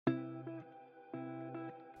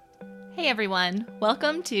Hey everyone,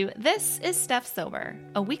 welcome to This is Steph Sober,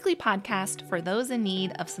 a weekly podcast for those in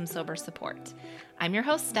need of some sober support. I'm your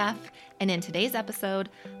host, Steph, and in today's episode,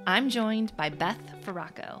 I'm joined by Beth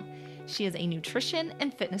Farraco. She is a nutrition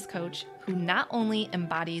and fitness coach who not only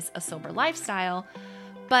embodies a sober lifestyle,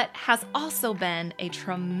 but has also been a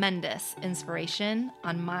tremendous inspiration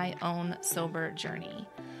on my own sober journey.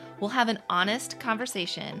 We'll have an honest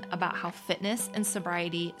conversation about how fitness and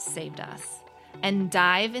sobriety saved us, and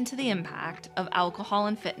dive into the impact of alcohol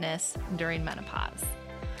and fitness during menopause.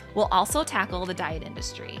 We'll also tackle the diet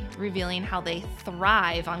industry, revealing how they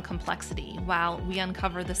thrive on complexity while we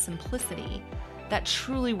uncover the simplicity that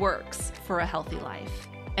truly works for a healthy life.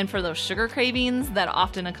 And for those sugar cravings that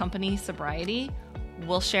often accompany sobriety,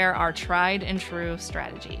 we'll share our tried and true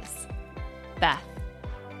strategies. Beth,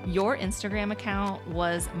 your Instagram account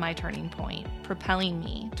was my turning point, propelling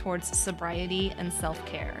me towards sobriety and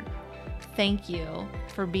self-care. Thank you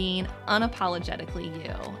for being unapologetically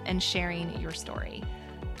you and sharing your story.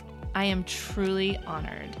 I am truly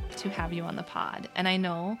honored to have you on the pod, and I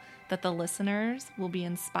know that the listeners will be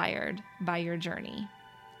inspired by your journey.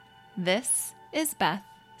 This is Beth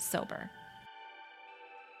Sober.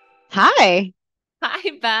 Hi.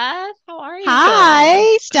 Hi, Beth. How are you?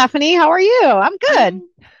 Hi, Stephanie. How are you? I'm good.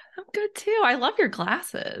 I'm good too. I love your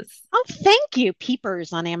glasses. Oh, thank you.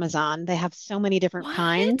 Peepers on Amazon. They have so many different What?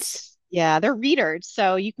 kinds. Yeah, they're readers,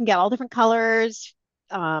 so you can get all different colors.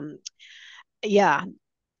 Um, yeah,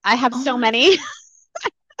 I have Oh so my many. God.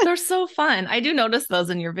 They're so fun. I do notice those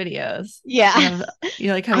in your videos. Yeah, You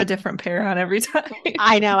have I a different pair on every time.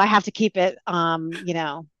 I know I have to keep it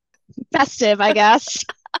festive, I guess.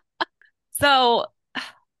 So,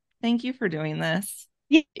 thank you for doing this.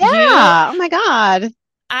 Yeah. You, Oh my God.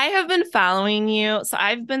 I have been following you. So,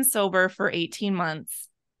 I've been sober for 18 months.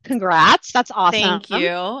 Congrats. That's awesome. Thank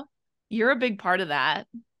you. You're a big part of that.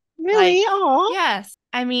 Really? Like, Oh. yes.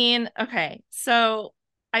 I mean, okay. So,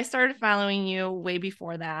 I started following you way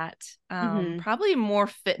before that. Mm-hmm. Probably more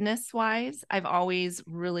fitness wise. I've always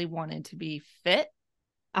really wanted to be fit,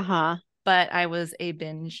 Uh-huh. but I was a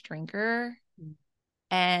binge drinker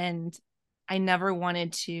and I never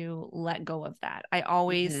wanted to let go of that. I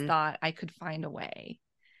always Mm-hmm. thought I could find a way.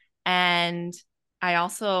 And I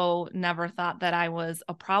also never thought that I was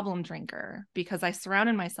a problem drinker because I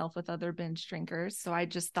surrounded myself with other binge drinkers. So I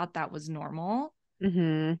just thought that was normal.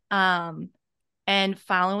 Mm-hmm. Um, and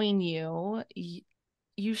following you,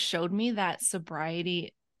 you showed me that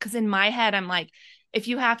sobriety, because in my head, I'm like, if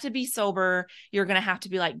you have to be sober, you're going to have to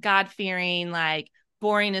be like God-fearing, like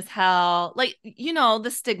boring as hell, like,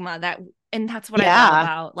 the stigma that, and that's what I love Yeah.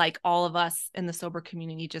 about like all of us in the sober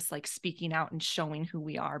community, just like speaking out and showing who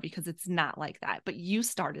we are, because it's not like that. But you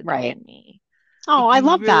started that Right. in me. Oh, Like I you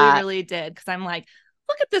love really, that. really did. Because I'm like,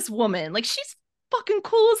 look at this woman. Like she's fucking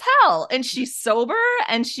cool as hell. And she's sober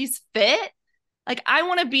and she's fit. Like I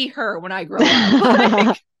want to be her when I grow up.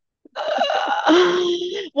 Like,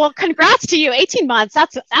 Well, congrats to you. 18 months.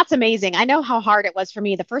 That's amazing. I know how hard it was for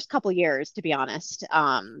me the first couple years, to be honest.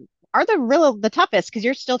 Are the toughest because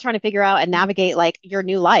you're still trying to figure out and navigate like your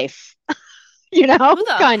new life, who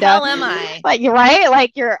the kind of hell am I? like you're right.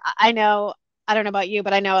 Like I know, I don't know about you,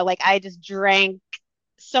 but I know like I just drank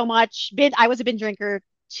so much. I was a binge drinker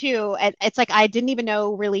too. And it's like I didn't even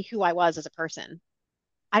know really who I was as a person.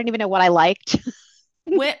 I didn't even know what I liked.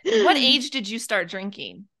 What age did you start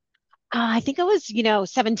drinking? I think it was,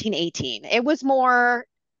 17, 18. It was more,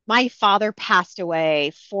 my father passed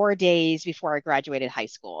away 4 days before I graduated high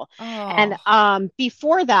school. And Oh,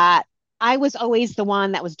 before that, I was always the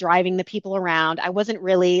one that was driving the people around. I wasn't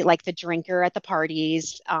really like the drinker at the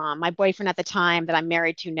parties. My boyfriend at the time that I'm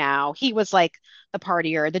married to now, he was like the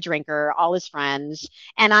partier, the drinker, all his friends.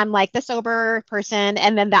 And I'm like the sober person.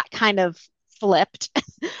 And then that kind of flipped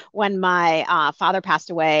when my father passed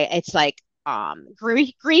away. It's like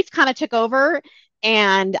grief kind of took over,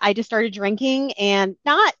 and I just started drinking. And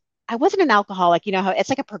not, I wasn't an alcoholic, you know how it's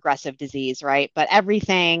like a progressive disease, right? But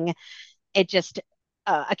everything, it just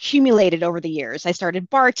accumulated over the years. I started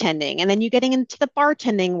bartending, and then you getting into the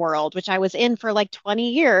bartending world, which I was in for like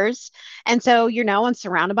 20 years. And so, I'm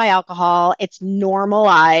surrounded by alcohol. It's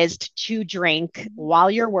normalized to drink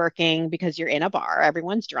while you're working because you're in a bar.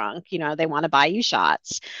 Everyone's drunk, they want to buy you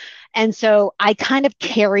shots. And so I kind of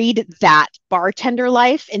carried that bartender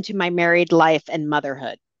life into my married life and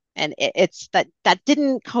motherhood. And it's that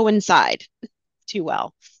didn't coincide too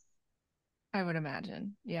well. I would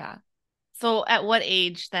imagine. Yeah. So at what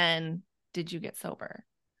age then did you get sober?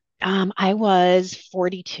 I was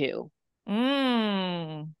 42.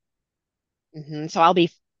 Mm, So I'll be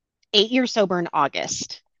 8 years sober in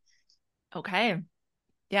August. okay.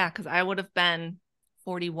 Yeah, because I would have been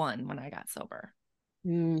 41 when I got sober.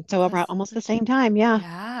 So This, around almost the same time. Yeah.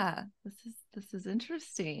 yeah, this is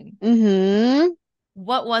interesting. Hmm.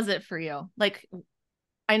 What was it for you? Like,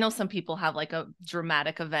 I know some people have like a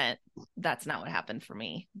dramatic event. That's not what happened for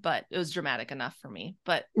me, but it was dramatic enough for me.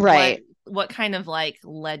 But Right. what kind of like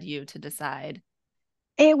led you to decide?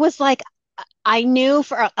 It was like I knew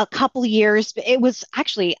for a couple years, but it was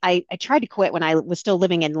actually I tried to quit when I was still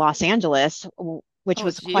living in Los Angeles, which Oh,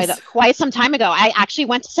 was geez. quite some time ago. I actually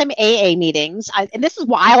went to some AA meetings, and this is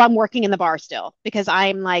while I'm working in the bar still, because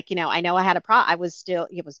I'm like, I know I had a I was still,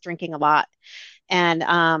 it was drinking a lot. And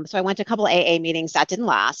so I went to a couple of AA meetings that didn't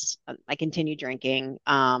last. I continued drinking.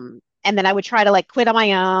 And then I would try to like quit on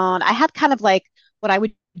my own. I had kind of like what I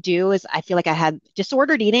would do is I feel like I had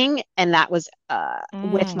disordered eating, and that was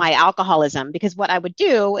with Mm, my alcoholism, because what I would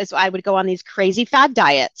do is I would go on these crazy fad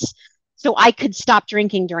diets so I could stop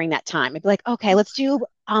drinking during that time. I'd be like, okay, oh my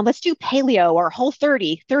God. let's do paleo or whole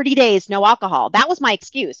 30 days, no alcohol. That was my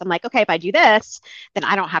excuse. I'm like, okay, if I do this, then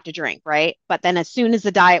I don't have to drink, right? But then as soon as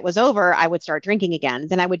the diet was over, I would start drinking again.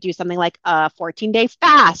 Then I would do something like a 14-day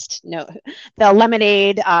fast, no, the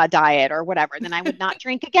lemonade diet or whatever. Then I would not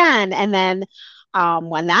drink again. And then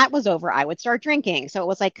when that was over, I would start drinking. So it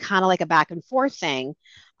was like kind of like a back and forth thing.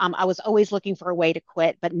 I was always looking for a way to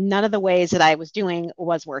quit, but none of the ways that I was doing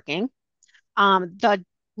was working. The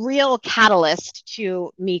real catalyst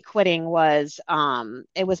to me quitting was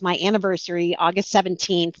it was my anniversary, August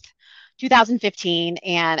 17th, 2015,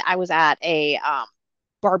 and I was at a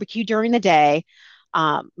barbecue during the day.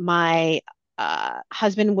 My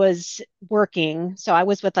husband was working, so I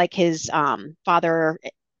was with like his father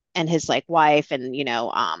and his like wife, and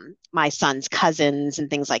my son's cousins and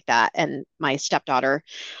things like that, and my stepdaughter.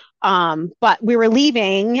 But we were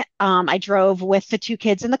leaving. I drove with the two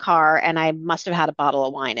kids in the car, and I must have had a bottle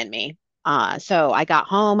of wine in me. So I got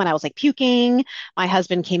home and I was like puking. My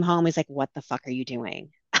husband came home. He's like, "What the fuck are you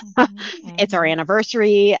doing?" Mhm, It's our mhm.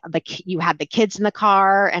 anniversary. You had the kids in the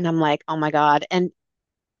car, and I'm like, "Oh my God." And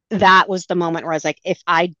that was the moment where I was like, if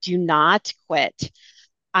I do not quit,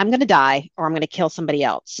 I'm going to die or I'm going to kill somebody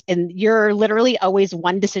else. And you're literally always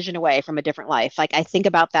one decision away from a different life. Like I think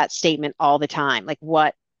about that statement all the time. Like,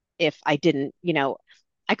 what if I didn't,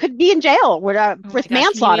 I could be in jail Oh my with God.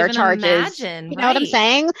 Can you manslaughter even charges. imagine? You know what I'm Right.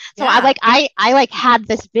 saying? So Yeah. I like had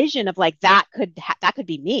this vision of like that could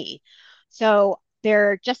be me. So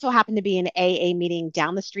there just so happened to be an AA meeting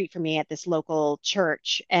down the street from me at this local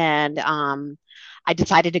church, and I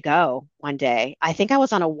decided to go one day. I think I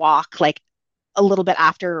was on a walk like a little bit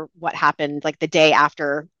after what happened, like the day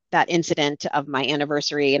after that incident of my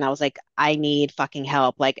anniversary. And I was like, I need fucking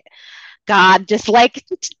help. Like, God, just like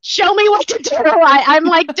show me what to do. I'm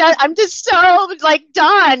like, I'm just so like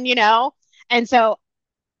done. And so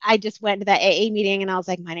I just went to that AA meeting and I was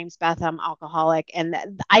like, my name's Beth, I'm alcoholic. And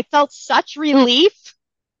I felt such relief.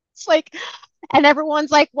 It's like, and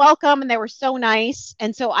everyone's like, welcome. And they were so nice.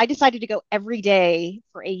 And so I decided to go every day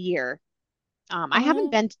for a year. I haven't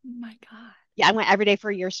Oh been my God. Yeah, I went every day for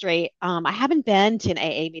a year straight. I haven't been to an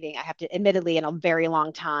AA meeting, I have to admittedly, in a very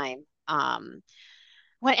long time.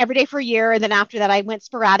 Went every day for a year, and then after that, I went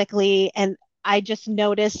sporadically, and I just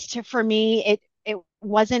noticed for me, it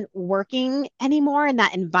wasn't working anymore in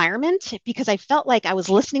that environment because I felt like I was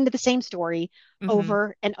listening to the same story Hmm.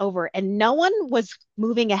 over and over, and no one was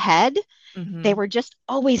moving ahead. They Hmm. were just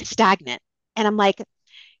always stagnant. And I'm like,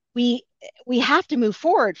 we we have to move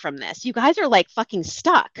forward from this. You guys are like fucking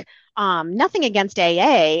stuck. Nothing against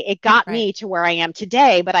AA. It got Right. me to where I am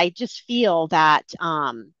today, but I just feel that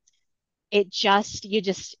you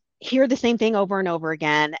just hear the same thing over and over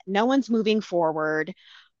again. No one's moving forward.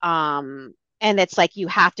 And it's like you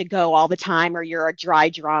have to go all the time or you're a dry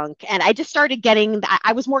drunk. And I just started getting,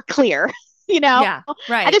 I was more clear, you know? Yeah.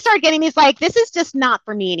 I just Right. started getting these like, this is just not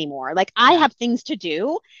for me anymore. Like I Yeah. have things to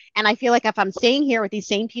do. And I feel like if I'm staying here with these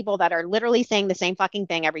same people that are literally saying the same fucking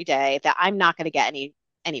thing every day, that I'm not going to get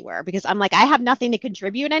anywhere because I'm like, I have nothing to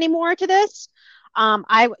contribute anymore to this.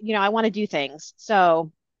 I want to do things.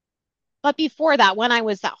 So but before that, when I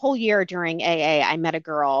was that whole year during AA, I met a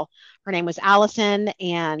girl. Her name was Allison,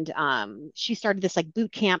 and she started this like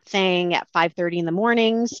boot camp thing at 5:30 in the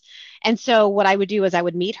mornings. And so what I would do is I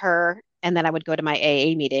would meet her, and then I would go to my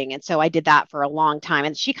AA meeting. And so I did that for a long time.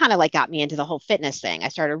 And she kind of like got me into the whole fitness thing. I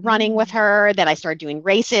started running with Mm. her, then I started doing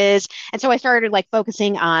races. And so I started like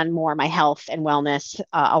focusing on more my health and wellness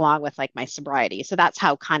along with like my sobriety. So that's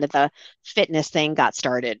how kind of the fitness thing got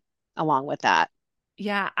started along with that.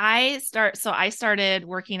 Yeah. So I started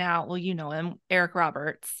working out. Well, you know him, Eric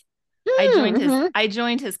Roberts. Mm-hmm. I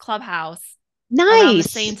joined his clubhouse around the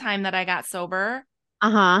same Nice. time that I got sober.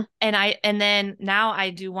 Uh-huh. And then now I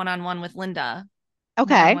do one-on-one with Linda.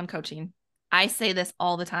 Okay. one-on-one coaching. I say this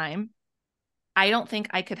all the time. I don't think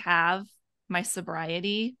I could have my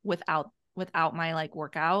sobriety without my like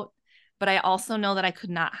workout, but I also know that I could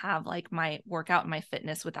not have like my workout and my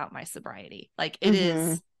fitness without my sobriety. Like it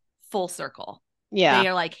Mm-hmm. is full circle. Yeah. They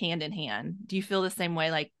are like hand in hand. Do you feel the same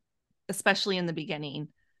way, like especially in the beginning?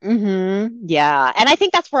 Yeah. And I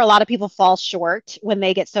think that's where a lot of people fall short when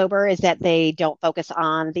they get sober is that they don't focus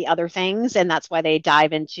on the other things. And that's why they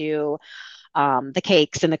dive into the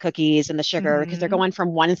cakes and the cookies and the sugar because they're Mm-hmm. going from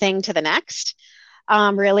one thing to the next.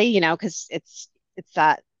 Really, because it's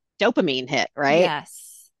that dopamine hit, right?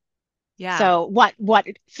 Yes. Yeah. So what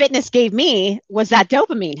fitness gave me was that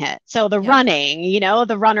dopamine hit. So the Yep. running,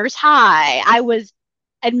 the runner's high. I was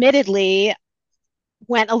admittedly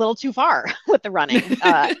went a little too far with the running.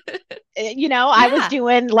 I was Yeah.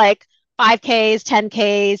 doing like 5Ks,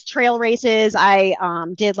 10Ks, trail races. I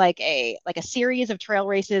did like a series of trail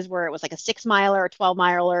races where it was like a 6 miler, a 12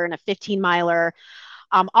 miler, and a 15 miler,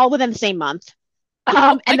 all within the same month.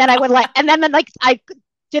 Oh And my then I would God. then like I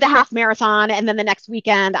did a half marathon, and then the next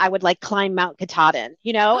weekend I would like climb Mount Katahdin.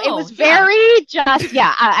 It was Oh, yeah. very just,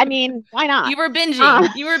 yeah. I mean, why not? You were Um,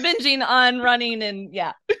 binging. You were binging on running and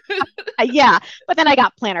yeah. yeah, but then I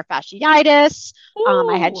got plantar fasciitis.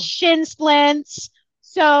 I had Ooh. shin splints.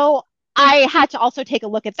 So I had to also take a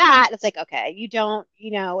look at that. It's like, okay, you don't,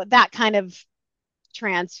 that kind of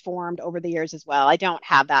transformed over the years as well. I don't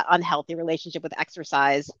have that unhealthy relationship with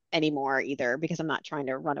exercise anymore either because I'm not trying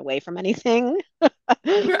to run away from anything.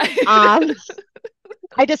 Right. um,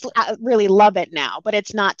 I just really love it now, but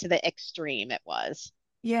it's not to the extreme it was.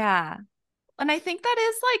 Yeah. And I think that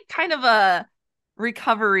is like kind of a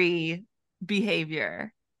recovery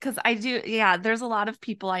behavior. Cause I do, yeah, there's a lot of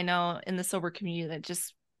people I know in the sober community that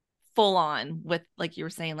just full on with, like you were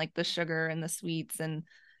saying, like the sugar and the sweets and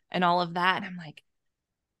all of that. And I'm like,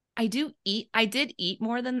 I did eat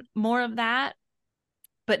more of that,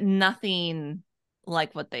 but nothing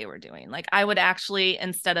like what they were doing. Like I would actually,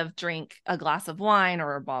 instead of drink a glass of wine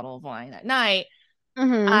or a bottle of wine at night,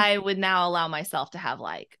 Hmm. I would now allow myself to have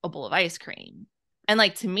like a bowl of ice cream. And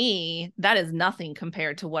like to me, that is nothing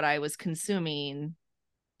compared to what I was consuming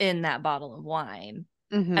in that bottle of wine.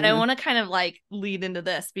 And I Hmm. want to kind of like lead into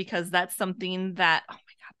this because that's something that, oh my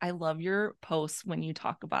God, I love your posts when you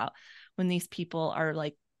talk about when these people are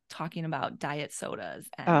like talking about diet sodas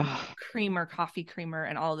and Oh, creamer, coffee creamer,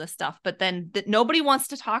 and all this stuff. But then nobody wants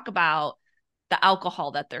to talk about the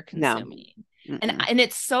alcohol that they're no. consuming. And, Mm-mm. and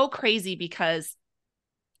it's so crazy because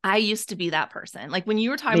I used to be that person. Like when you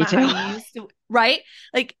were talking Me about how too. you used to, right?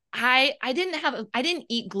 Like I didn't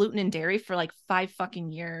eat gluten and dairy for like 5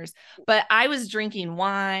 fucking years, but I was drinking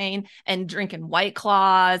wine and drinking White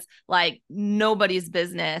Claws like nobody's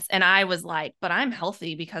business. And I was like, but I'm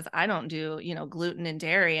healthy because I don't do, gluten and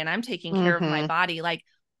dairy and I'm taking care of my Hmm. body. Like,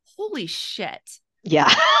 holy shit. Yeah.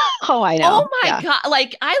 Oh, I Oh know. my Yeah. God.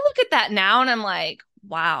 Like I look at that now and I'm like,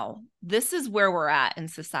 wow, this is where we're at in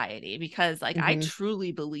society because like I Hmm.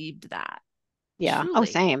 truly believed that. Yeah. Oh, Truly.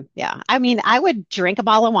 same. Yeah. I mean, I would drink a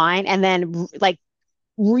bottle of wine and then like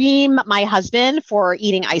ream my husband for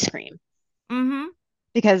eating ice cream Mm-hmm.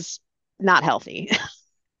 because not healthy.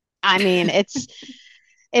 I mean,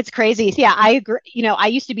 it's crazy. Yeah, I agree. I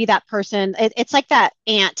used to be that person. It's like that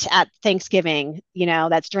aunt at Thanksgiving,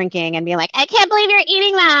 that's drinking and being like, I can't believe you're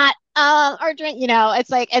eating that. Or drink, it's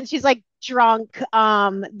like, and she's like drunk.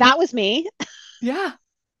 That was me. Yeah.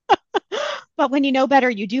 But when you know better,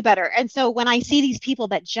 you do better. And so when I see these people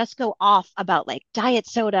that just go off about like diet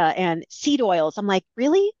soda and seed oils, I'm like,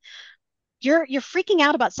 really? You're freaking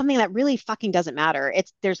out about something that really fucking doesn't matter.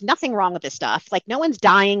 There's nothing wrong with this stuff. Like no one's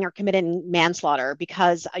dying or committing manslaughter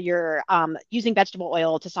because you're using vegetable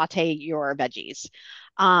oil to saute your veggies.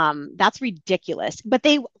 That's ridiculous. But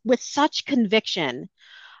they with such conviction,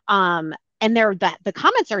 um, and the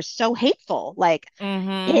comments are so hateful. Like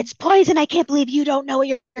Mm-hmm. it's poison. I can't believe you don't know what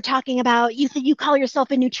you're talking about. You call yourself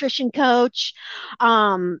a nutrition coach.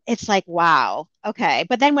 It's like, wow, okay.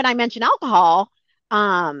 But then when I mention alcohol,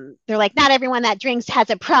 they're like, not everyone that drinks has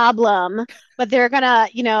a problem, but they're gonna,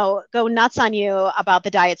 go nuts on you about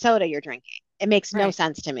the diet soda you're drinking. It makes no Right.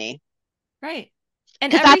 sense to me Right.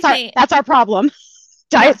 And because that's our everything, that's our problem.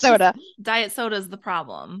 yeah, Diet just soda. diet soda is the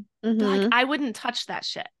problem. But like Mm-hmm. I wouldn't touch that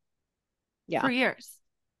shit Yeah. for years.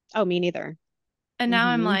 Oh, me neither. And now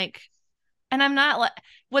I'm Mm-hmm. like, and I'm not like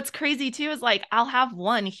what's crazy too is like I'll have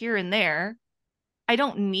one here and there. I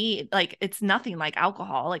don't need like it's nothing like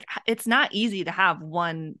alcohol. Like it's not easy to have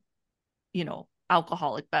one,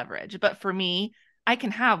 alcoholic beverage. But for me, I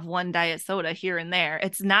can have one diet soda here and there.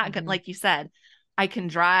 It's not good. Mm-hmm. Like you said, I can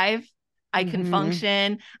drive. I can Hmm.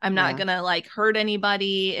 function. I'm not Yeah. going to like hurt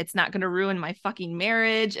anybody. It's not going to ruin my fucking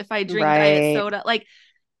marriage if I drink diet Right. soda. Like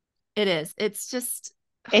it is. It's just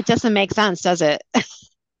It doesn't make sense, does it?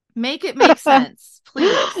 make it make sense,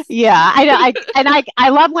 please. Yeah, I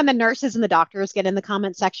love when the nurses and the doctors get in the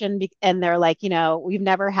comment section and they're like, we've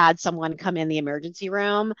never had someone come in the emergency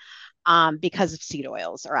room because of seed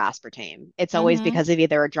oils or aspartame. It's always Mm-hmm. because of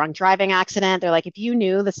either a drunk driving accident. They're like, if you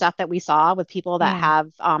knew the stuff that we saw with people that Mm.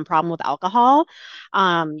 have problem with alcohol,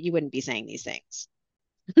 you wouldn't be saying these things.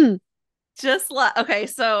 Okay,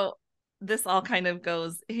 so this all kind of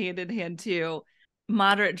goes hand in hand too.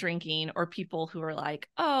 Moderate drinking or people who are like,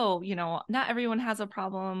 oh, not everyone has a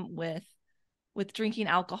problem with drinking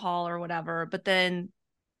alcohol or whatever, but then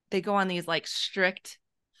they go on these like strict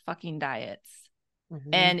fucking diets.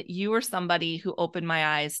 Hmm. And you were somebody who opened my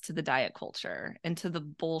eyes to the diet culture and to the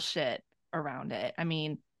bullshit around it. I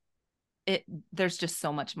mean, it there's just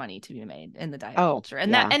so much money to be made in the diet Oh, culture.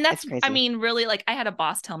 And that yeah, and it's that's I crazy. mean, really, like I had a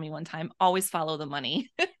boss tell me one time, always follow the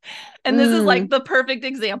money. And this is Mm, like the perfect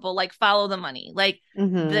example, like follow the money. Like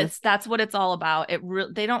hmm. that's what it's all about.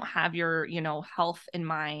 They don't have your, health in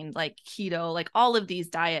mind, like keto, like all of these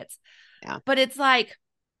diets. Yeah. But it's like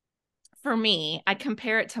for me, I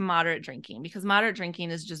compare it to moderate drinking because moderate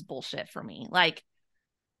drinking is just bullshit for me. Like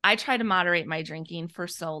I try to moderate my drinking for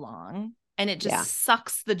so long and it Yeah. just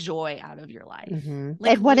sucks the joy out of your life. Hmm.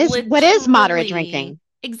 Like And what is moderate literally, drinking?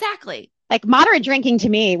 exactly. Like moderate drinking to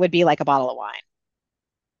me would be like a bottle of wine.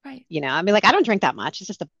 Right. I mean, like I don't drink that much. It's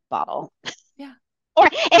just a bottle. Yeah. Or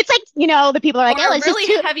it's like, the people are like, Or oh, a it's just really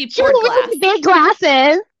two heavy two poured glass. really big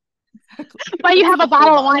glasses, Exactly. but you It's have the a whole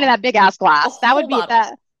bottle of wine in bottle, that big ass a glass. That would whole be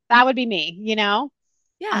bottle. that would be me.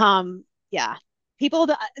 Yeah. Yeah. People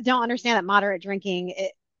don't understand that moderate drinking,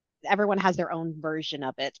 everyone has their own version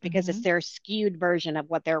of it because it's Mm-hmm. their skewed version of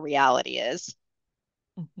what their reality is.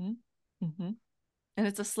 Mm-hmm. Mm-hmm. And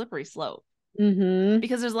it's a slippery slope Hmm.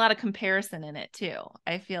 because there's a lot of comparison in it too.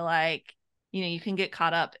 I feel like, you can get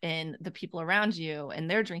caught up in the people around you and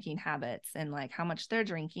their drinking habits and like how much they're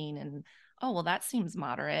drinking. And, oh, well, that seems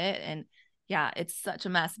moderate. And yeah, it's such a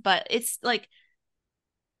mess. But it's like,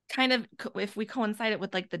 kind of if we coincide it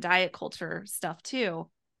with like the diet culture stuff too,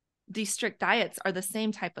 these strict diets are the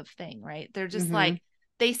same type of thing, right? They're just Hmm. like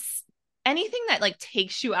they anything that like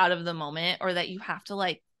takes you out of the moment or that you have to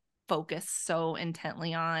like focus so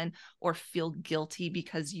intently on or feel guilty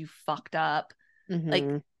because you fucked up. Like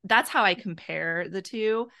Hmm. that's how I compare the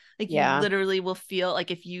two. Like you Yeah. literally will feel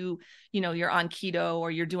like if you're on keto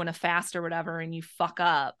or you're doing a fast or whatever and you fuck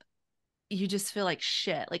up, you just feel like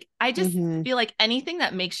shit. Like I just Hmm. feel like anything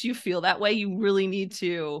that makes you feel that way, you really need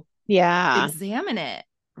to Yeah. examine it,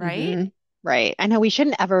 right? Hmm. Right. I know we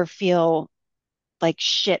shouldn't ever feel like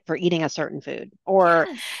shit for eating a certain food, or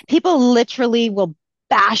Yes. people literally will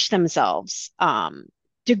bash themselves,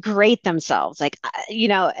 degrade themselves, like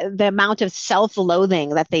the amount of self-loathing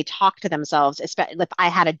that they talk to themselves, especially if I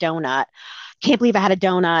had a donut, can't believe I had a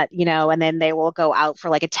donut, and then they will go out for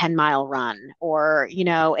like a 10-mile run, or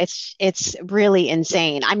it's really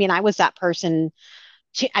insane. I mean, I was that person.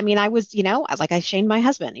 I mean, I was like, I shamed my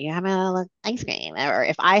husband. You have a ice cream, or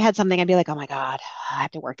if I had something, I'd be like, oh my God, I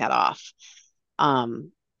have to work that off.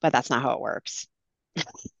 Um, but that's not how it works.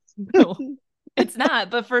 No, it's not.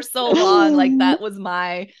 But for so long, like that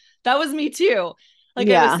was me too. Like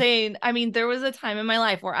I was Yeah. saying, I mean, there was a time in my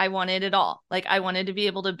life where I wanted it all. Like I wanted to be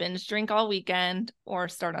able to binge drink all weekend or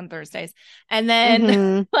start on Thursdays and then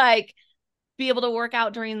Hmm. like be able to work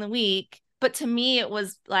out during the week. But to me, it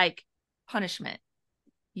was like punishment.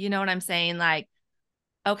 You know what I'm saying? Like,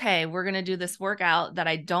 okay, we're going to do this workout that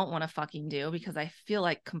I don't want to fucking do because I feel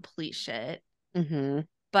like complete shit, Hmm.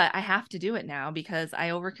 but I have to do it now because I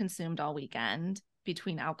overconsumed all weekend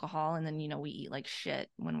between alcohol and then, we eat like shit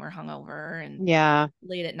when we're hungover and Yeah.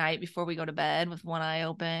 late at night before we go to bed with one eye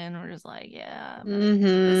open. We're just like, yeah, I'm going to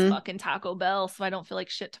eat this Hmm. fucking Taco Bell so I don't feel like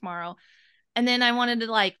shit tomorrow. And then I wanted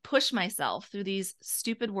to like push myself through these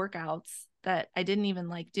stupid workouts that I didn't even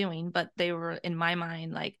like doing, but they were in my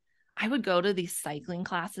mind like I would go to these cycling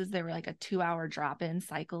classes. They were like a 2-hour drop-in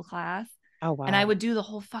cycle class. Oh, And I wow. would do the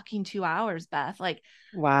whole fucking 2 hours, Beth. Like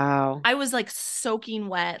Wow. I was like soaking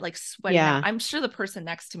wet, like sweating out. Yeah. I'm sure the person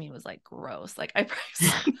next to me was like gross. Like I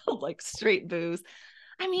probably smelled like straight booze.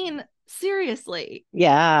 I mean, seriously.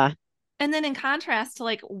 Yeah. And then in contrast to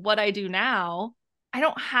like what I do now, I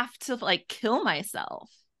don't have to like kill myself.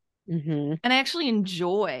 Hmm. And I actually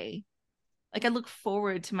enjoy, like I look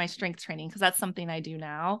forward to my strength training because that's something I do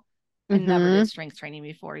now. I never did Hmm. strength training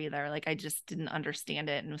before either. Like I just didn't understand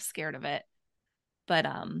it and was scared of it. But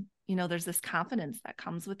there's this confidence that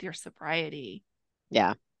comes with your sobriety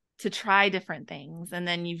Yeah. to try different things, and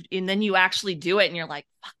then you actually do it and you're like,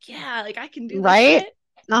 fuck yeah, like I can do this Right? shit.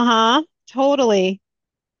 Uh-huh. Totally.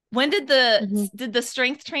 When Mhm. did the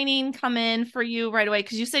strength training come in for you right away?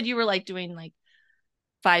 Because you said you were like doing like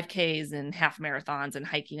 5Ks and half marathons and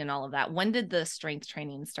hiking and all of that. When did the strength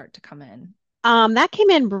training start to come in? That came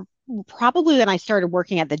in probably when I started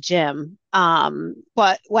working at the gym.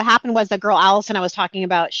 But what happened was the girl Allison I was talking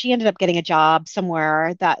about, she ended up getting a job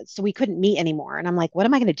somewhere that so we couldn't meet anymore. And I'm like, what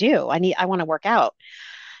am I going to do? I want to work out.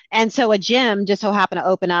 And so a gym just so happened to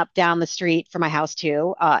open up down the street from my house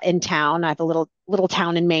too, in town. I have a little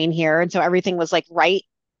town in Maine here, and so everything was like right.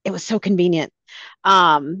 It was so convenient.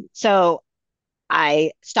 So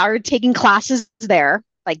I started taking classes there,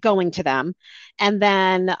 like going to them. And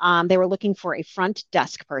then they were looking for a front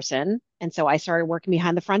desk person. And so I started working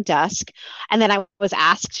behind the front desk. And then I was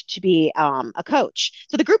asked to be a coach.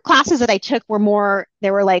 So the group classes that I took were more,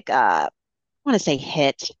 they were like, I want to say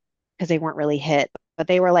hit because they weren't really hit, but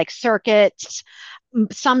they were like circuits,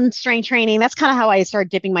 some strength training. That's kind of how I started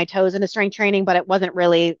dipping my toes into strength training, but it wasn't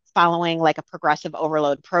really following like a progressive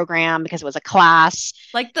overload program because it was a class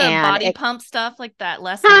Like the and body it pump stuff, like that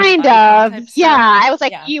less than kind body pump of, type yeah. stuff. I was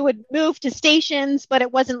like, Yeah. you would move to stations, but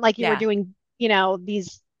it wasn't like you were Yeah. doing,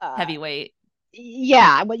 these, Heavyweight.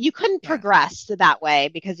 yeah, but you couldn't Yeah. progress that way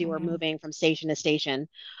because you were Hmm. moving from station to station.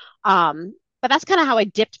 But that's kind of how I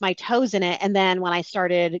dipped my toes in it. And then when I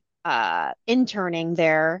started interning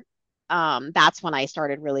there, that's when I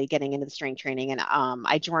started really getting into the strength training. And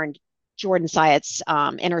I joined Jordan Syatt's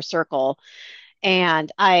inner circle.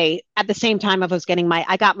 And at the same time,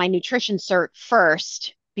 I got my nutrition cert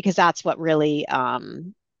first because that's what really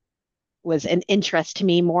was an interest to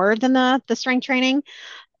me more than the strength training.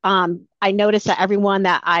 I noticed that everyone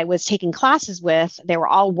that I was taking classes with, they were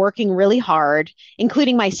all working really hard,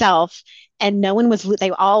 including myself, and no one was, they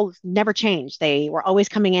all never changed. They were always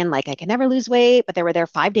coming in like, I can never lose weight, but they were there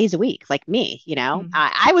 5 days a week, like me, Hmm.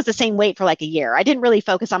 I was the same weight for like a year. I didn't really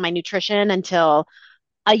focus on my nutrition until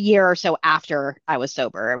a year or so after I was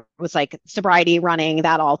sober. It was like sobriety, running,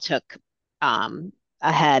 that all took um,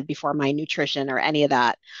 ahead before my nutrition or any of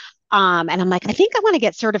that. And I'm like, I think I want to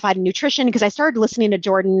get certified in nutrition because I started listening to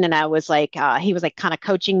Jordan and I was like, he was like kind of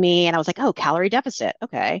coaching me and I was like, oh, calorie deficit.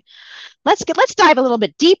 Okay. Let's dive a little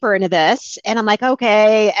bit deeper into this. And I'm like,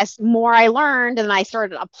 okay, as more I learned and I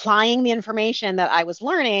started applying the information that I was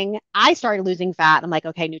learning, I started losing fat. I'm like,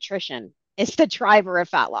 okay, nutrition is the driver of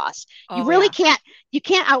fat loss. You Oh really yeah.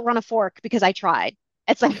 can't outrun a fork because I tried.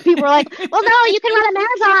 It's like people are like, well, no, you can run a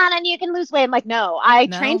marathon and you can lose weight. I'm like, no, I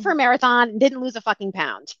trained No, for a marathon and didn't lose a fucking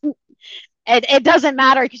pound. It doesn't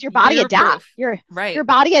matter because you're proof. your Right.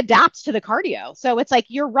 body adapts to the cardio. So it's like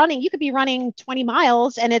you could be running 20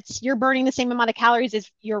 miles and you're burning the same amount of calories as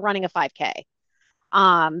you're running a 5K.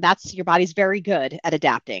 That's your body's very good at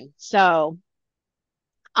adapting. So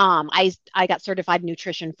I got certified in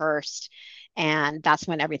nutrition first, and that's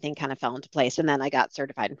when everything kind of fell into place. And then I got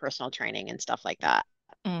certified in personal training and stuff like that.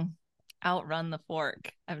 Mm. Outrun the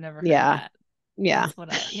fork. I've never heard Yeah, that. yeah.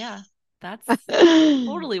 Yeah, that's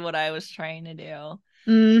totally what I was trying to do.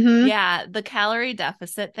 Hmm. Yeah, the calorie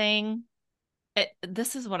deficit thing.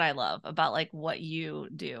 This is what I love about like what you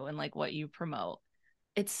do and like what you promote.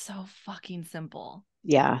 It's so fucking simple.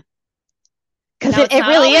 Yeah, because Now it, it's it not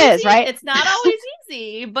really always is, right? it's not always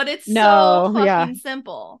easy, but it's so No, yeah, fucking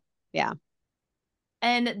simple. yeah.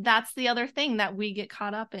 And that's the other thing that we get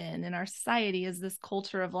caught up in our society is this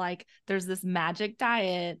culture of like there's this magic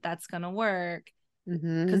diet that's going to work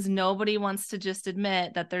Hmm. because nobody wants to just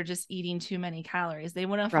admit that they're just eating too many calories. They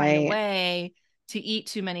want to find a Right. way to eat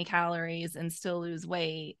too many calories and still lose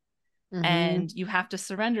weight. Hmm. And you have to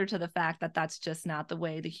surrender to the fact that that's just not the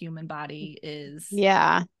way the human body is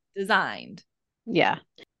Yeah, designed. yeah,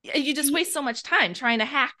 You just waste so much time trying to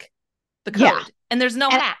hack the yeah. code, and there's no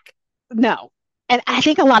And hack. no, and I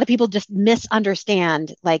think a lot of people just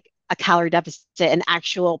misunderstand like a calorie deficit and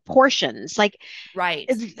actual portions. Like, Right.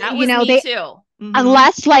 That was me they too. Mm-hmm.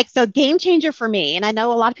 unless like the game changer for me, and I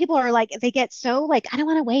know a lot of people are like they get so like I don't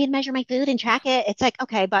want to weigh and measure my food and track it. It's like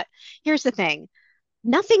okay, but here's the thing: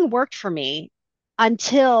 nothing worked for me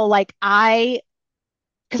until like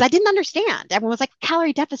because I didn't understand. Everyone was like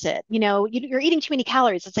calorie deficit. You're eating too many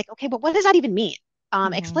calories. It's like okay, but what does that even mean?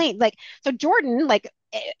 Mm-hmm. Explain. Like so, Jordan, like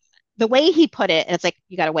the way he put it, it's like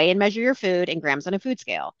you got to weigh and measure your food in grams on a food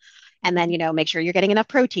scale, and then Mm-hmm. make sure you're getting enough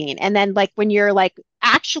protein. And then like when you're like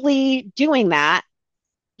actually doing that,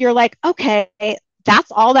 you're like okay,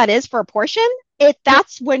 that's all that is for a portion.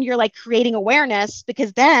 That's when you're like creating awareness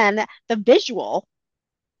because then the visual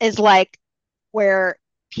is like where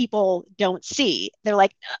people don't see. They're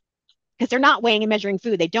like, because they're not weighing and measuring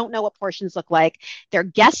food. They don't know what portions look like. They're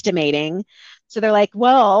guesstimating. So they're like,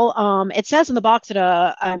 well, it says in the box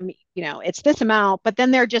that it's this amount, but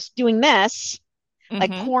then they're just doing this,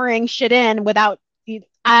 like Hmm. pouring shit in without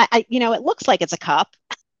it looks like it's a cup,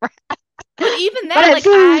 But even but that, like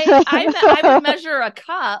I would it's measure a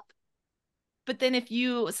cup, but then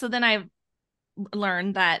then I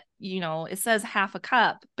learned that it says half a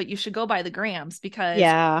cup, but you should go by the grams because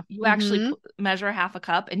yeah. you actually Hmm. measure half a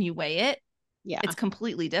cup and you weigh it. Yeah. It's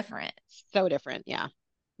completely different. So different. Yeah.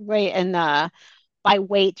 Weight and by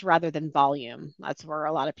weight rather than volume. That's where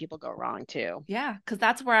a lot of people go wrong too. Yeah, because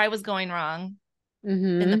that's where I was going wrong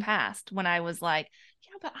in the Hmm. past when I was like,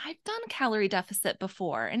 yeah, but I've done calorie deficit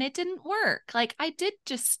before and it didn't work. Like I did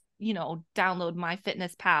just, download my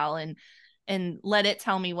fitness pal and let it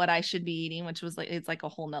tell me what I should be eating, which was like it's like a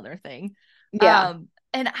whole nother thing. Yeah.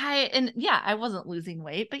 And yeah, I wasn't losing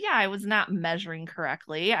weight, but yeah, I was not measuring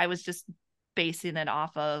correctly. I was just basing it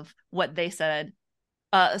off of what they said.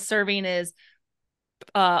 A serving is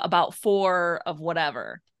about four of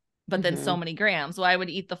whatever, but then so Hmm. many grams. So I would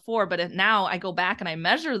eat the four, but now I go back and I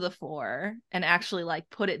measure the four and actually like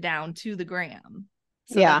put it down to the gram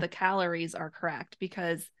so that Yeah. the calories are correct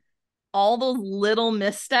because all those little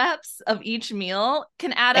missteps of each meal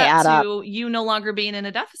can add They up add up. to you no longer being in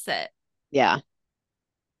a deficit. Yeah.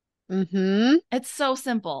 Hmm. It's so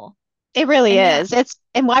simple. It really And yeah, is.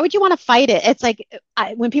 And why would you want to fight it? It's like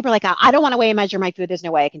when people are like, I don't want to weigh and measure my food. There's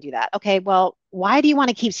no way I can do that. Okay, well, why do you want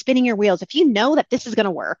to keep spinning your wheels? If you know that this is going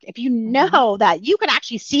to work, if you mm-hmm. know that you can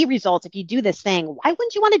actually see results if you do this thing, why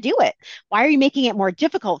wouldn't you want to do it? Why are you making it more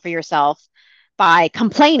difficult for yourself by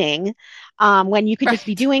complaining when you could just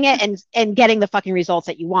be Right. doing it and getting the fucking results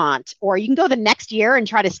that you want? Or you can go the next year and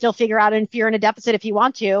try to still figure out if you're in a deficit if you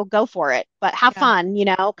want to, go for it. But have Yeah.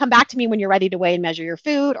 fun, come back to me when you're ready to weigh and measure your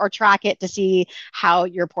food or track it to see how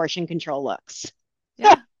your portion control looks.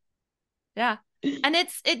 Yeah. Yeah. And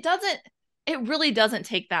it really doesn't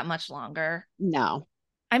take that much longer. No.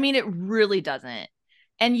 I mean, it really doesn't.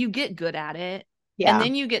 And you get good at it. And Yeah.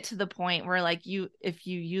 then you get to the point where like if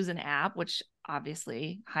you use an app, which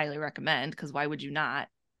obviously highly recommend, because why would you not?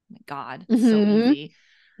 Oh my God, it's so Hmm. easy.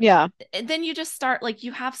 Yeah. And then you just start like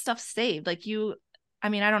you have stuff saved. I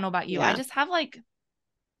mean, I don't know about you. I Yeah. just have like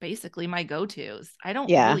basically my go-tos. I don't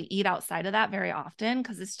Yeah. really eat outside of that very often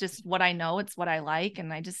because it's just what I know, it's what I like,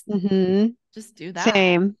 and I Hmm. just do that.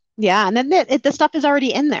 Same. Yeah. And then the stuff is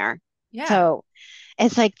already in there. Yeah. So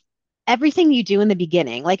it's like everything you do in the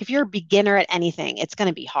beginning, like if you're a beginner at anything, it's going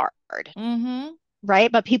to be hard. Mm-hmm.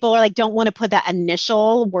 Right. But people are like, don't want to put that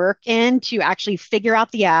initial work in to actually figure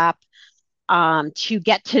out the app, to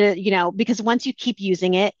get to, because once you keep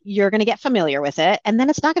using it, you're going to get familiar with it and then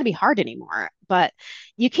it's not going to be hard anymore. But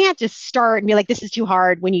you can't just start and be like, this is too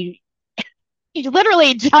hard when you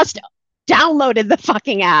literally just downloaded the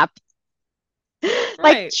fucking app.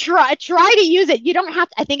 Like Right. try to use it. You don't have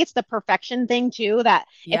to, I think it's the perfection thing too, that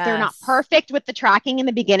if they're not Yes. perfect with the tracking in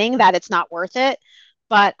the beginning, that it's not worth it.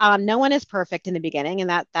 But no one is perfect in the beginning, and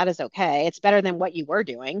that is okay. It's better than what you were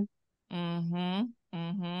doing. Mm-hmm.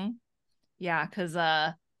 Mm-hmm. Yeah, because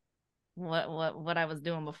what I was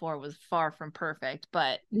doing before was far from perfect,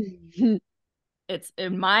 but it's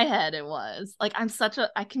in my head it was. Like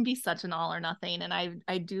I can be such an all or nothing. And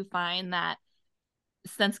I do find that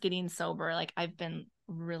since getting sober, like I've been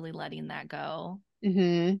really letting that go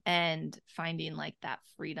Hmm. and finding like that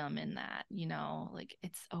freedom in that, like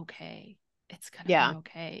it's okay. It's gonna be Yeah.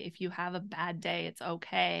 okay. If you have a bad day, it's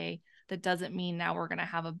okay. That doesn't mean now we're gonna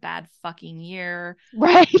have a bad fucking year.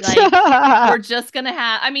 Right. Like we're just gonna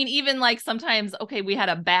have, I mean, even like sometimes, okay, we had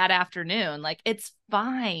a bad afternoon. Like it's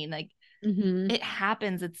fine. Like Hmm. it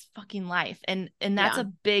happens. It's fucking life. And that's Yeah.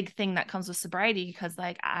 a big thing that comes with sobriety because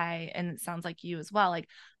like and it sounds like you as well. Like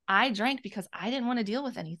I drank because I didn't want to deal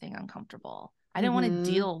with anything uncomfortable. I didn't want to Hmm.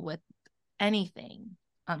 deal with anything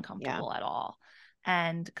Yeah. uncomfortable at all.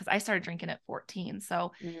 And because I started drinking at 14.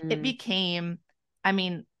 So it Mm. became, I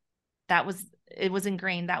mean, it was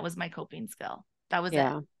ingrained. That was my coping skill. That was it.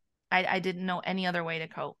 Yeah. I didn't know any other way to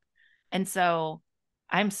cope. And so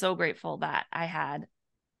I'm so grateful that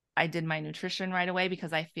I did my nutrition right away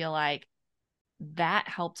because I feel like that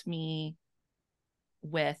helped me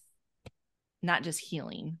with not just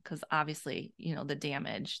healing, because obviously, the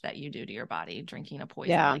damage that you do to your body drinking a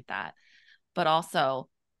poison Yeah. like that, but also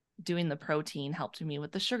doing the protein helped me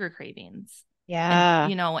with the sugar cravings.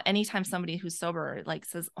 And, Yeah. anytime somebody who's sober like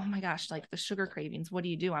says, oh my gosh, like the sugar cravings, what do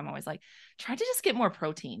you do? I'm always like, try to just get more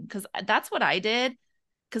protein because that's what I did.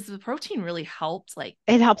 Because the protein really helped like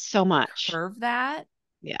It helps so much. curve that,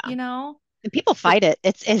 Yeah. you know, And people but fight it.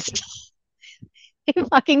 It's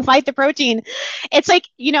fucking fight the protein. It's like,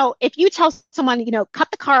 if you tell someone, cut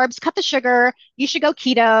the carbs, cut the sugar, you should go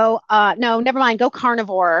keto. No, never mind, go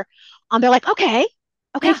carnivore. They're like, okay,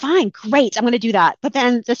 okay, Yeah. fine, great, I'm going to do that. But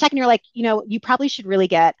then the second you're like, you probably should really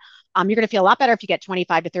get, you're going to feel a lot better if you get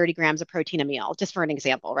 25 to 30 grams of protein a meal, just for an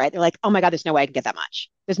example, right? They're like, oh my God, there's no way I can get that much.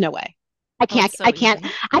 There's no way. I Oh, can't, it's I so can't,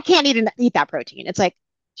 easy. I can't eat that protein. It's like,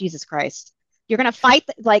 Jesus Christ. You're gonna fight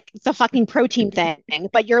like the fucking protein thing,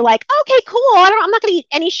 but you're like, okay, cool. I'm not gonna eat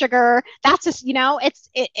any sugar. That's just,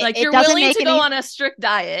 Like it you're doesn't willing make to go any on a strict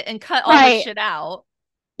diet and cut all this right. shit out.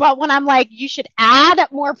 But when I'm like, you should add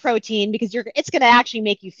more protein because it's gonna actually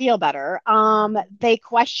make you feel better. They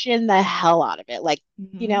question the hell out of it. Like,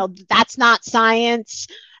 Mm-hmm. that's not science.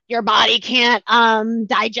 Your body can't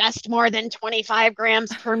digest more than 25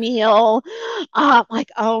 grams per meal. Like,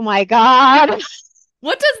 oh my God.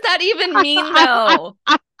 What does that even mean though?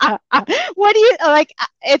 What do you like?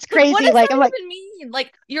 It's Like, what crazy. does Like, I'm that like, even mean?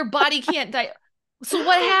 Like, your body can't die. So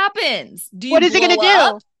what happens? Do you what is it going blow to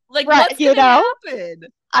up? do? Like, Right. what's gonna happen?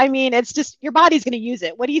 I mean, it's just your body's going to use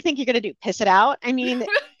it. What do you think you're going to do? Piss it out? I mean,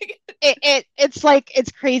 it's like,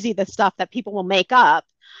 it's crazy the stuff that people will make up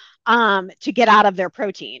to get out of their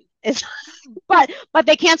protein. It's, but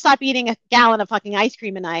they can't stop eating a gallon of fucking ice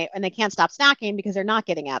cream a night, and they can't stop snacking because they're not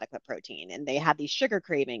getting adequate protein, and they have these sugar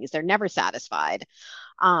cravings. They're never satisfied.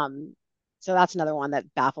 Um, so that's another one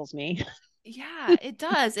that baffles me. Yeah, it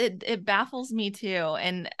does. It baffles me too.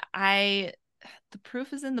 And the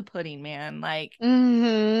proof is in the pudding, man. Like,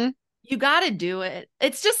 Hmm. you got to do it.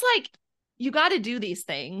 It's just like you got to do these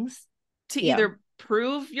things to Yeah. either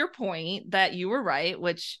prove your point that you were right,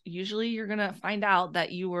 which usually you're going to find out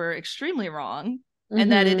that you were extremely wrong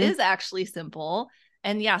and that it Hmm. is actually simple.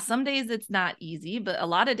 And yeah, some days it's not easy, but a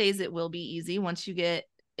lot of days it will be easy once you get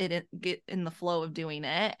in the flow of doing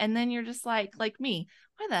it. And then you're just like me,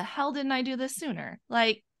 why the hell didn't I do this sooner?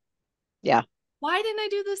 Like, Yeah. why didn't I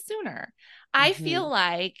do this sooner? I feel Hmm.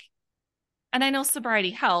 like, and I know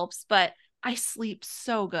sobriety helps, but I sleep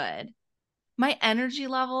so good. My energy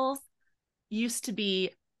levels used to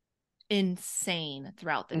be insane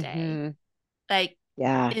throughout the day, Hmm. like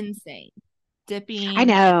Yeah. insane, I dipping and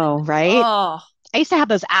then, know, right? oh, I used to have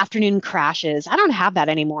those afternoon crashes. I don't have that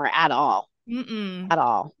anymore at all. mm-mm, At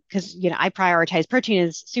all, because I prioritize protein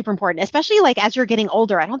is super important, especially like as you're getting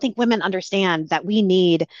older. I don't think women understand that we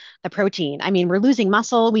need the protein. I mean, we're losing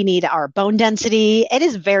muscle, we need our bone density. It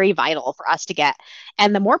is very vital for us to get,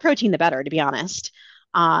 and the more protein the better, to be honest.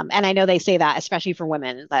 And I know they say that especially for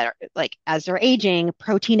women that are like, as they're aging,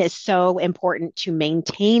 protein is so important to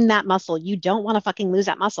maintain that muscle. You don't want to fucking lose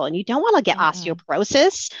that muscle, and you don't want to get mm-mm.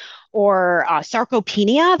 osteoporosis or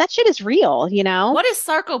sarcopenia. That shit is real, What is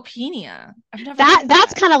sarcopenia? I've never that heard of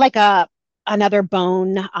that's that. kind of like a another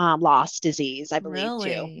bone loss disease, I believe too.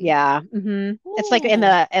 Really? Yeah. It's like in Ooh,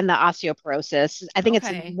 the osteoporosis. I think it's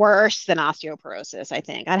okay. worse than osteoporosis. I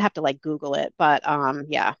think I'd have to like Google it, but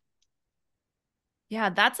yeah. Yeah,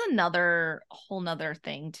 that's another whole nother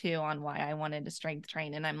thing too on why I wanted to strength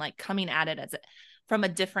train. And I'm like coming at it from a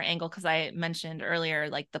different angle because I mentioned earlier,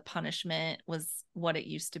 like the punishment was what it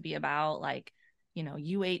used to be about. Like,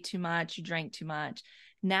 you ate too much, you drank too much.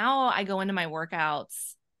 Now I go into my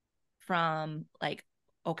workouts from like,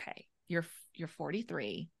 okay, you're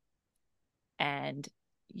 43 and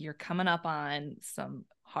you're coming up on some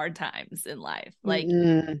hard times in life. Like,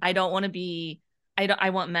 Mm-mm. I don't want to be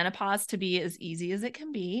I want menopause to be as easy as it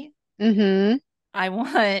can be. Mm-hmm. I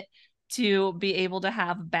want to be able to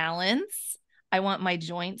have balance. I want my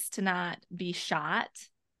joints to not be shot.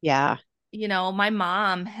 Yeah. My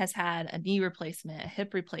mom has had a knee replacement, a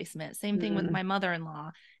hip replacement, same thing with Mm. my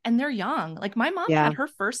mother-in-law, and they're young. Like my mom Yeah. had her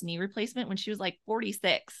first knee replacement when she was like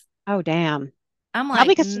 46. Oh, damn. I'm Probably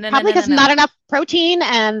like, because no, no, probably no, no, because no, not no. enough protein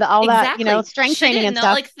and all that, Exactly. strength She training didn't and know.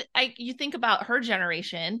 stuff. Like, you think about her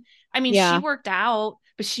generation. I mean, she Yeah. worked out,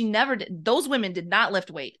 but she never did. Those women did not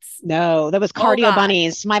lift weights. No, that was Oh, cardio God.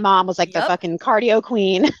 bunnies. My mom was like the Yep. fucking cardio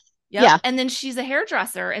queen. Yep. Yeah. And then she's a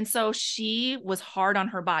hairdresser. And so she was hard on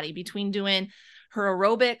her body between doing her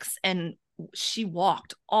aerobics and she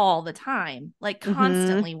walked all the time, like Hmm.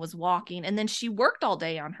 constantly was walking. And then she worked all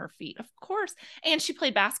day on her feet, of course. And she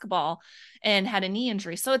played basketball and had a knee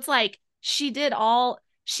injury. So it's like she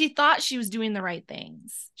thought she was doing the right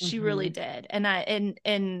things. She really Hmm. did.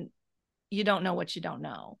 And you don't know what you don't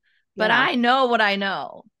know. But Yeah. I know what I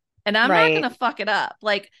know. And I'm not Right. going to fuck it up.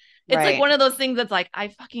 Like it's like Right. one of those things that's like I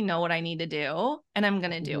fucking know what I need to do and I'm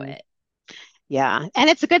going to do Hmm. it. Yeah. And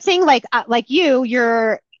it's a good thing, like you,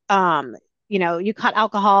 you're you cut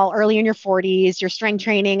alcohol early in your 40s, you're strength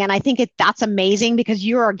training. And I think that's amazing because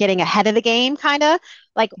you are getting ahead of the game, kind of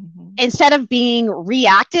like Hmm. instead of being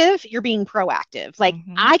reactive, you're being proactive. Like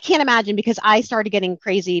Hmm. I can't imagine because I started getting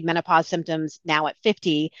crazy menopause symptoms now at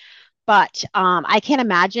 50, but I can't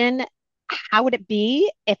imagine how would it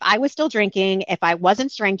be if I was still drinking, if I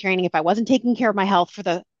wasn't strength training, if I wasn't taking care of my health for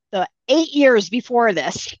the 8 years before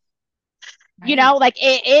this. Right. Like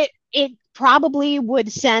it probably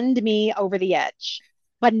would send me over the edge.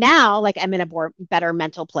 But now, like I'm in a better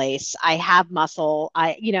mental place. I have muscle.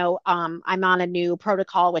 I'm on a new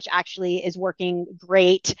protocol, which actually is working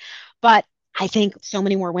great. But I think so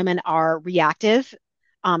many more women are reactive.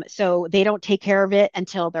 So they don't take care of it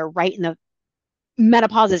until they're right in the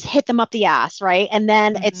menopause has hit them up the ass, right? And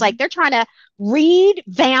then it's like Hmm. they're trying to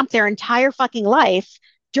revamp their entire fucking life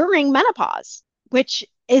during menopause, which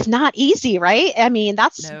is not easy, right? I mean, No.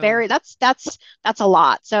 that's a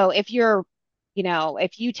lot. So if you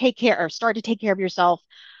take care or start to take care of yourself,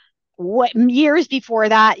 what years before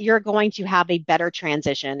that, you're going to have a better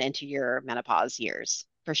transition into your menopause years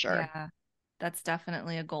for sure. Yeah. That's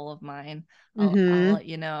definitely a goal of mine. I'll Mm-hmm. let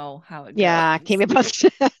you know how it Yeah, keep goes. me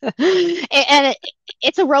posted.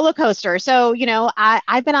 It's a roller coaster. So,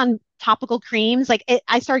 I've been on topical creams.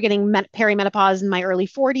 I started getting perimenopause in my early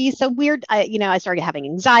 40s. So weird. I started having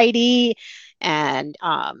anxiety and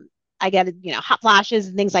I get, hot flashes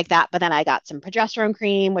and things like that. But then I got some progesterone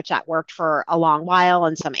cream, which that worked for a long while,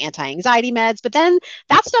 and some anti-anxiety meds. But then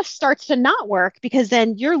that stuff starts to not work because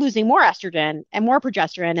then you're losing more estrogen and more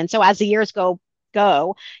progesterone. And so as the years go,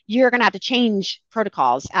 you're going to have to change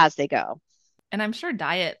protocols as they go. And I'm sure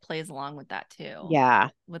diet plays along with that too, Yeah.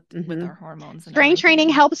 with Hmm. our hormones and Strength training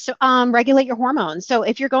everything. helps regulate your hormones. So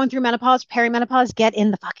if you're going through menopause, perimenopause, get in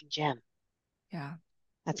the fucking gym. Yeah.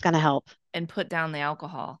 That's going to help. And put down the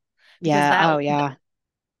alcohol because Yeah. Oh, yeah.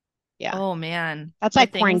 Yeah. oh man, That's the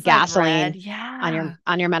like pouring things I've read. gasoline on your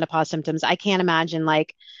Yeah. menopause symptoms. I can't imagine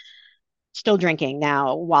like still drinking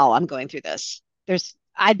now while I'm going through this.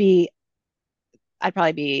 I'd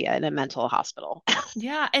probably be in a mental hospital.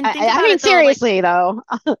 Yeah. And think I about mean, it though, like, seriously though.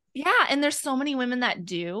 yeah. And there's so many women that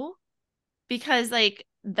do because like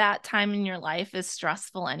that time in your life is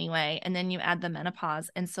stressful anyway. And then you add the menopause.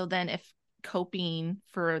 And so then if coping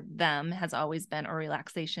for them has always been, or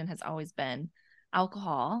relaxation has always been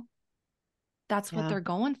alcohol, that's what Yeah. they're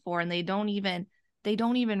going for. And they don't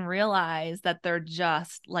even realize that they're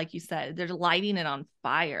just, like you said, they're lighting it on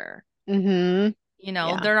fire. Hmm.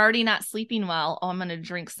 Yeah. They're already not sleeping well. Oh, I'm going to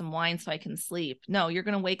drink some wine so I can sleep. No, you're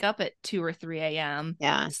going to wake up at 2 or 3 a.m.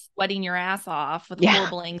 Yeah. sweating your ass off with Yeah.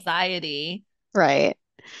 horrible anxiety. Right.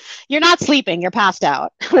 You're not sleeping, you're passed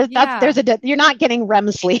out. Yeah. You're not getting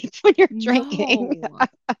REM sleep when you're drinking. No.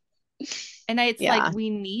 And it's like Yeah. we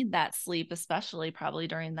need that sleep, especially probably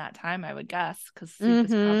during that time, I would guess, because sleep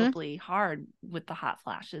is Hmm. probably hard with the hot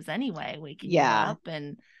flashes anyway, waking you Yeah. up.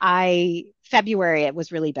 And February, it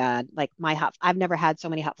was really bad. Like I've never had so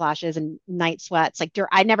many hot flashes and night sweats.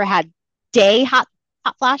 I never had day hot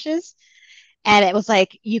flashes. And it was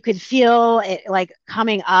like you could feel it like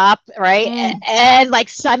coming up, right? mm, And like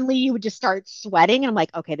suddenly you would just start sweating. And I'm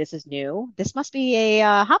like, okay, this is new. This must be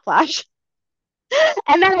a hot flash.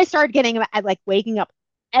 And then I started getting like waking up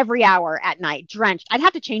every hour at night, drenched. I'd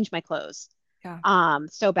have to change my clothes. yeah,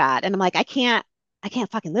 So bad. And I'm like, I can't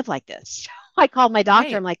fucking live like this. I called my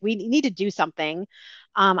doctor. I'm right. like, we need to do something.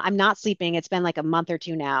 I'm not sleeping. It's been like a month or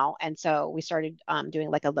two now. And so we started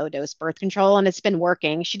doing like a low dose birth control and it's been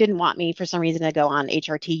working. She didn't want me for some reason to go on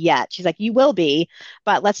HRT yet. She's like, you will be,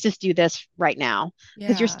 but let's just do this right now.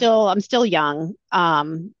 Because Yeah, I'm still young,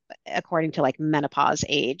 according to like menopause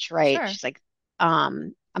age, right? sure. She's like,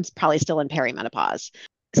 I'm probably still in perimenopause.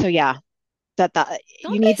 So yeah, that you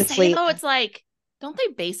Don't need they to say sleep. though, it's like, don't they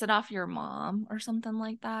base it off your mom or something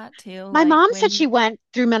like that too? My Like mom said when she you, went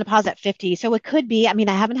through menopause at 50, so it could be. I mean,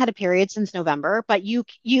 I haven't had a period since November, but you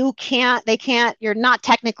can't they can't you're not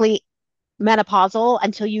technically menopausal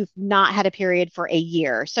until you've not had a period for a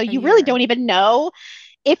year. So a you really year. don't even know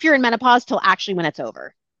if you're in menopause till actually when it's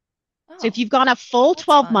over. So if Oh, you've gone a full that's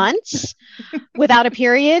 12 fun. months without a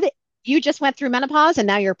period, you just went through menopause and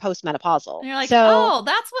now you're postmenopausal. And you're like, So oh,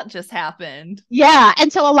 that's what just happened. yeah.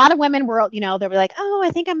 And so a lot of women were, they were like, oh,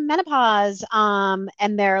 I think I'm menopause. And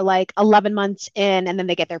they're like 11 months in and then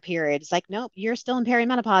they get their period. It's like, nope, you're still in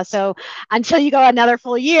perimenopause. So until you go another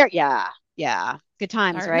full year, yeah, yeah. Good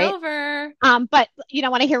times, Starting right? over. But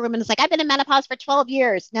when I hear women, it's like, I've been in menopause for 12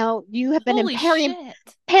 years. No, you have been in Holy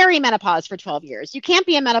shit. perimenopause for 12 years. You can't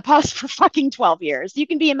be in menopause for fucking 12 years. You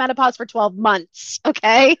can be in menopause for 12 months.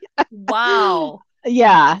 Okay. Wow.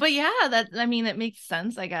 Yeah. But yeah, that I mean, it makes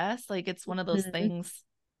sense, I guess. Like it's one of those Mhm. things.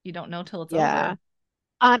 You don't know till it's Yeah.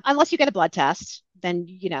 over. Unless you get a blood test, then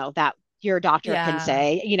that your doctor can Yeah.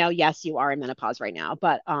 say, yes, you are in menopause right now.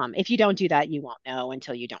 But if you don't do that, you won't know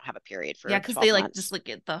until you don't have a period Yeah, for because they 12 like just months. look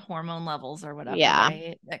at the hormone levels or whatever, Yeah.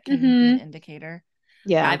 right? That can be an Hmm. indicator.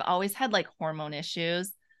 Yeah, Yeah. I've always had like hormone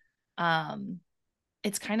issues. Um,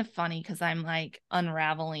 it's kind of funny because I'm like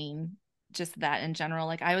unraveling just that in general.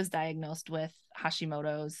 Like I was diagnosed with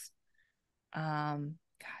Hashimoto's God,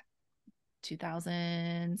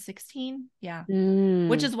 2016. Yeah.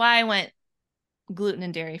 Which Mm. is why I went gluten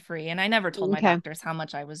and dairy free. And I never told my Okay. doctors how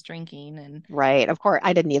much I was drinking. And Right. Of course,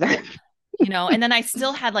 I didn't either. and then I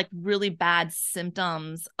still had like really bad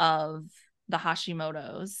symptoms of the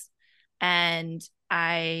Hashimoto's. And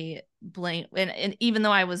I blame, and even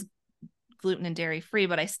though I was gluten and dairy free,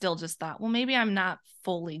 but I still just thought, well, maybe I'm not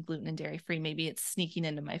fully gluten and dairy free. Maybe it's sneaking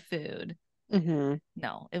into my food. Hmm.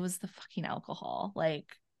 No, it was the fucking alcohol. Like,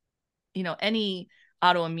 any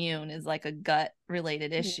autoimmune is like a gut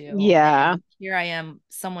related issue. Yeah. And here I am,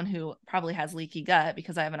 someone who probably has leaky gut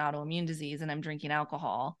because I have an autoimmune disease and I'm drinking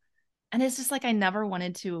alcohol. And it's just like I never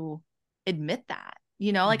wanted to admit that,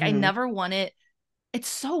 like I Hmm. never wanted. It's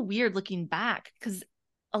so weird looking back because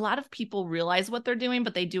a lot of people realize what they're doing,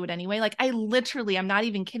 but they do it anyway. Like I literally, I'm not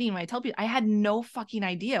even kidding when I tell people I had no fucking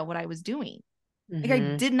idea what I was doing. Like I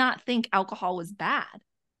Hmm. did not think alcohol was bad.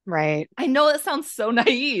 Right. I know that sounds so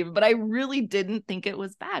naive, but I really didn't think it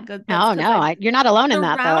was bad. That's Oh because no, I've you're not alone in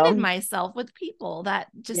that surrounded though. myself with people that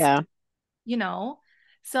just, Yeah. you know,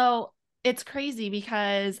 so it's crazy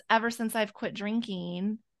because ever since I've quit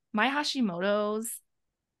drinking, my Hashimoto's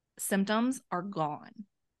symptoms are gone.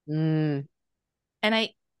 Mm. And I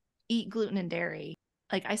eat gluten and dairy.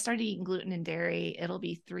 Like I started eating gluten and dairy, it'll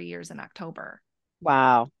be 3 years in October.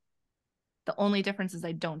 Wow. The only difference is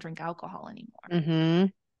I don't drink alcohol anymore. Hmm.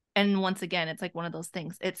 And once again, it's like one of those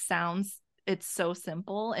things. It's so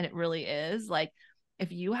simple and it really is. Like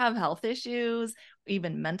if you have health issues,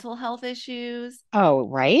 even mental health issues, Oh,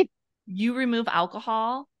 right. you remove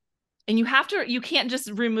alcohol and you can't just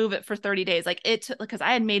remove it for 30 days. Like because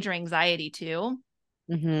I had major anxiety too,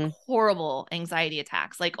 like Hmm. horrible anxiety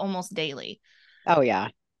attacks, like almost daily. Oh yeah.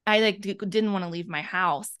 I like didn't want to leave my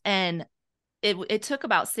house and it took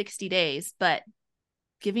about 60 days, but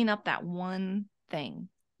giving up that one thing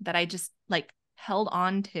that I just like held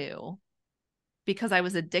on to because I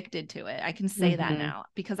was addicted to it. I can say that Hmm. now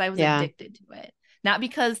because I was Yeah. addicted to it. Not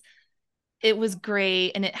because it was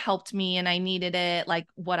great and it helped me and I needed it, like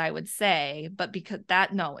what I would say, but because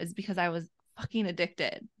that, no, is because I was fucking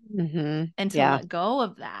addicted. Hmm. And to Yeah. let go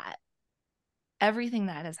of that, everything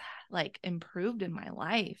that has like improved in my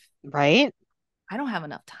life, Right. I don't have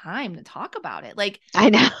enough time to talk about it. Like, I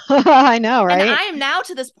know. I know, and right? I am now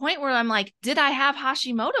to this point where I'm like, did I have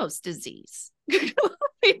Hashimoto's disease?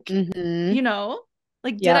 Like, Hmm. you know,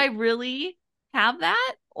 like, did Yep. I really have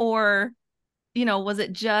that? Or, was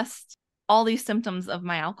it just all these symptoms of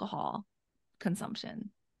my alcohol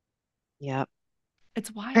consumption? Yep.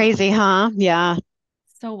 It's wild. Crazy, huh? Yeah.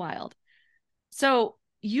 So wild. So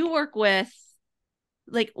you work with,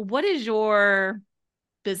 like, what is your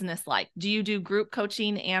business like? Do you do group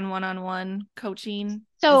coaching and one-on-one coaching? Is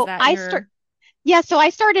So that I start your, Yeah, so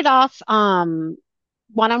I started off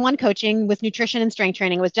one-on-one coaching with nutrition and strength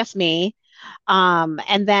training. It was just me.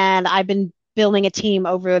 And then I've been building a team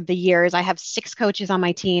over the years. I have 6 coaches on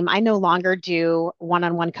my team. I no longer do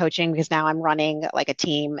one-on-one coaching because now I'm running like a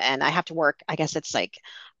team and I have to work. I guess it's like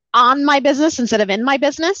on my business instead of in my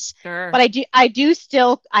business. But sure. I do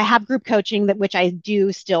still I have group coaching that which I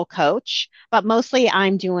do still coach, but mostly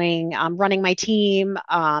I'm doing running my team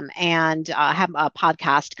and have a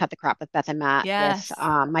podcast, Cut the Crap with Beth and Matt with Yes.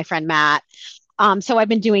 my friend Matt. So I've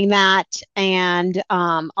been doing that and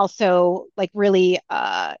also like really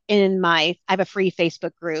I have a free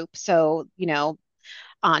Facebook group. So,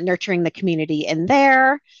 nurturing the community in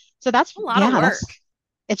there. So that's, A lot of yeah, that's, work.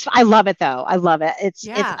 I love it though. I love it.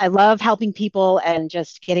 Yeah. I love helping people and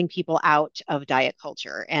just getting people out of diet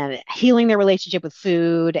culture and healing their relationship with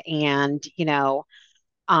food. And,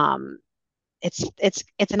 um, it's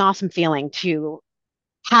an awesome feeling to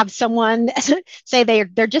have someone say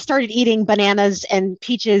they're just started eating bananas and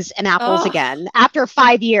peaches and apples Oh, again after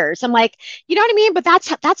 5 years. I'm like, you know what I mean? But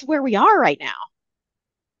that's where we are right now.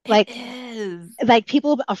 it Like is.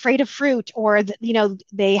 people afraid of fruit or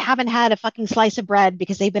they haven't had a fucking slice of bread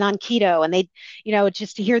because they've been on keto and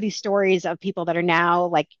just to hear these stories of people that are now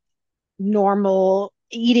like normal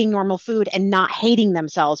eating normal food and not hating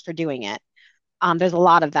themselves for doing it. There's a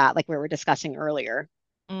lot of that like we were discussing earlier.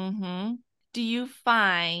 Mm-hmm. Do you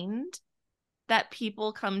find that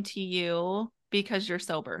people come to you because you're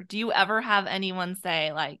sober? Do you ever have anyone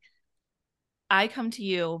say, like, I come to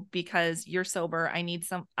you because you're sober.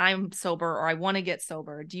 I'm sober, or I want to get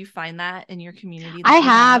sober. Do you find that in your community I that you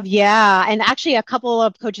have, have? yeah. And actually, a couple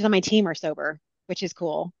of coaches on my team are sober, which is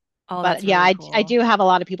cool. Oh, But that's yeah, really I cool. do have a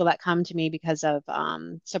lot of people that come to me because of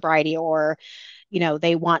sobriety, or,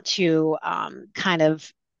 they want to kind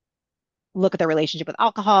of look at their relationship with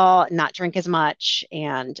alcohol, not drink as much,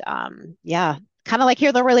 and yeah, kind of like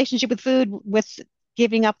hear their relationship with food, with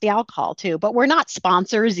giving up the alcohol too. But we're not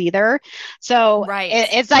sponsors either, so Right.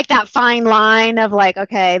 it's like that fine line of like,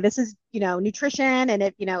 okay, this is nutrition, and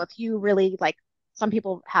if you really like, some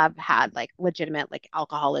people have had like legitimate like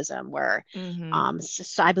alcoholism where Mm-hmm.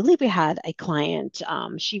 so I believe we had a client,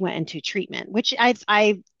 she went into treatment, which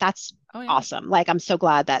I that's Oh yeah. awesome. Like, I'm so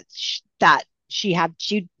glad that she had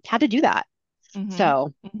to do that. Mm-hmm.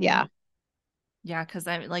 So Mm-hmm. yeah, Yeah, because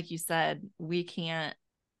I like you said, we can't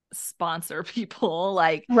sponsor people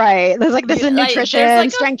like right. There's like, this you is like there's nutrition, like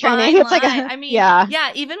a strength training. fine It's like line. a I mean, yeah.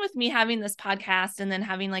 yeah, even with me having this podcast and then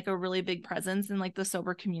having like a really big presence in like the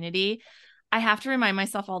sober community, I have to remind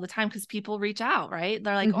myself all the time because people reach out, right?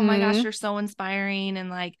 They're like, "Oh my gosh, Mm-hmm. you're so inspiring." And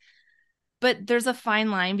like, but there's a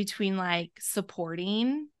fine line between like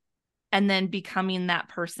supporting and then becoming that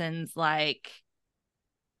person's like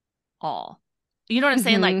all. You know what I'm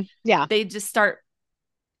saying? Like Mm-hmm. Yeah. they just start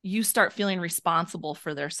you start feeling responsible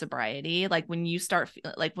for their sobriety. Like when you start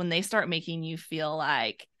like when they start making you feel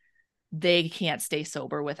like they can't stay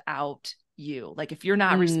sober without you. Like if you're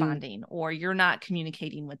not Mm. responding or you're not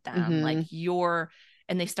communicating with them, like Mm-hmm.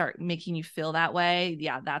 and they start making you feel that way.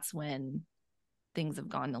 Yeah, that's when things have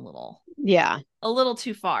gone Yeah. a little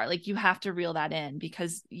too far. Like you have to reel that in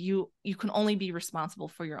because you can only be responsible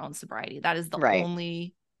for your own sobriety. That is the Right.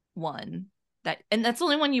 only one and that's the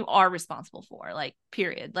only one you are responsible for, like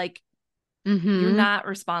period. Like you're Mm-hmm. not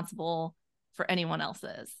responsible for anyone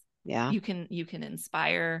else's. Yeah. You can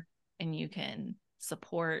inspire and you can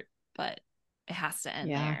support, but it has to end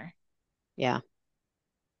Yeah. there Yeah.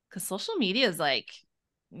 because social media is like,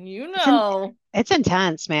 It's in, know. it's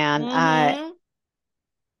intense, man. Mm-hmm.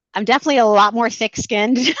 I'm definitely a lot more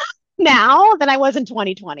thick-skinned now than I was in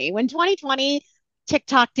 2020. When 2020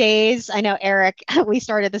 TikTok days, I know Eric, we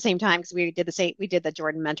started at the same time because we did the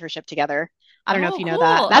Jordan mentorship together. I don't know if Oh, you know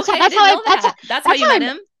that. cool. Okay, I didn't know that. That's how That's you how met I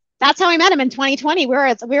him. that's how I met him in 2020. We were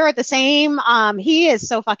at the same. He is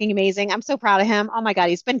so fucking amazing. I'm so proud of him. Oh my God,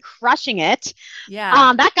 he's been crushing it.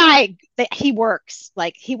 Yeah. That guy, he works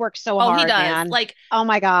so Oh, he hard, does. man. Like, Oh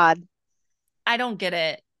my God, I don't get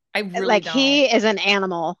it. I really like, don't. he is an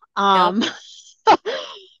animal. Yep.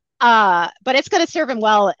 But it's going to serve him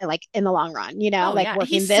well, like in the long run, Oh like yeah, working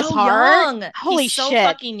he's this so hard. young. He's Holy so shit.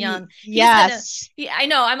 fucking young. Yes. I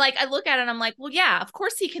know. I'm like, I look at it and I'm like, well, yeah, of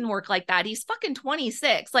course he can work like that. He's fucking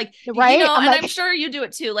 26. Like, Right? I'm and I'm like, sure you do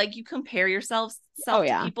it too. Like you compare yourself oh self to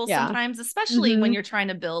yeah. people Yeah. sometimes, especially when Mm-hmm. you're trying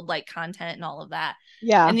to build like content and all of that.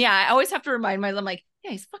 Yeah. And yeah, I always have to remind myself, I'm like,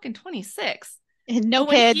 yeah, he's fucking 26. And no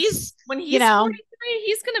But kids, when you he's know, 43,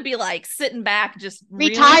 he's gonna be like sitting back, just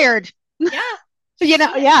reeling. retired. Yeah. Shit.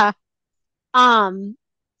 Yeah. I don't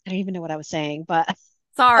even know what I was saying, but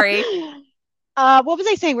Sorry. what was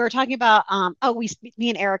I saying? We were talking about me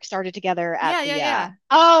and Eric started together at Yeah, yeah, the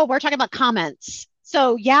yeah. we're talking about comments.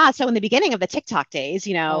 So yeah, so in the beginning of the TikTok days,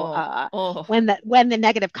 Oh, oh. when the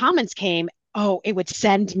negative comments came, oh, it would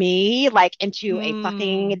send me like into a Mm,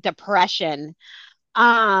 fucking depression.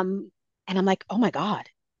 Um, and I'm like, oh my God,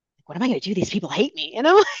 what am I going to do? These people hate me. And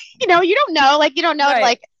I'm like, you don't know to right.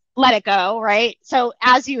 like let it go, right? So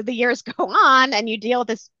as the years go on and you deal with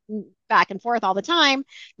this back and forth all the time,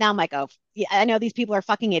 now I'm like, oh, yeah, I know these people are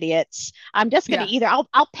fucking idiots. I'm just going to Yeah. either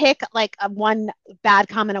I'll pick like a one bad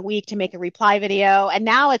comment a week to make a reply video, and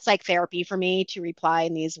now it's like therapy for me to reply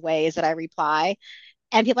in these ways that I reply.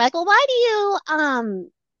 And people are like, well, why do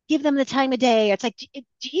you give them the time of day? It's like,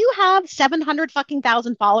 do you have 700 fucking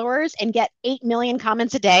thousand followers and get 8 million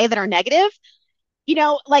comments a day that are negative?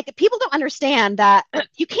 Like, people don't understand that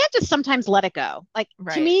you can't just sometimes let it go. Like, to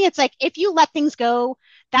Right. me, it's like, if you let things go,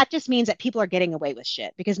 that just means that people are getting away with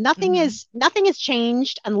shit, because Mm-hmm. nothing is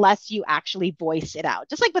changed unless you actually voice it out.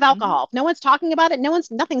 Just like with Mm-hmm. alcohol. If no one's talking about it, nothing's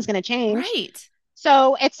going to change. Right.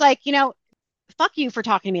 So it's like, fuck you for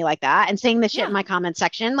talking to me like that and saying this shit in Yeah. my comment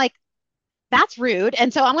section. Like, that's rude.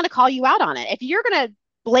 And so I'm going to call you out on it. If you're going to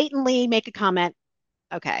blatantly make a comment,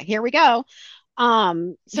 okay, here we go.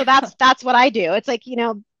 So Yeah. that's what I do. It's like,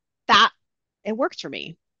 that it works for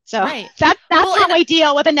me. So Right. that's Well, how and I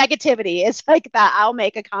deal with a negativity. It's like that. I'll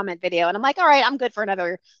make a comment video and I'm like, all right, I'm good for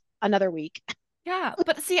another week. yeah,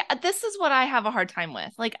 but see, this is what I have a hard time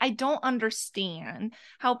with. Like, I don't understand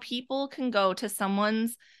how people can go to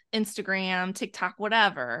someone's Instagram, TikTok,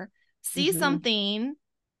 whatever, see Hmm. something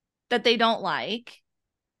that they don't like,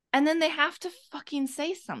 and then they have to fucking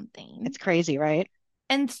say something. It's crazy, right?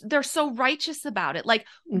 And they're so righteous about it. Like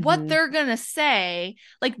what they're going to say,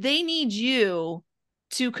 like they need you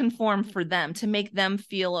to conform for them, to make them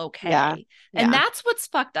feel okay. Yeah. And that's what's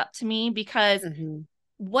fucked up to me, because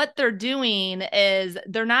what they're doing is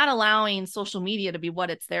they're not allowing social media to be what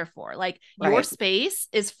it's there for. Like your space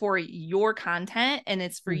is for your content, and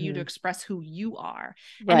it's for you to express who you are.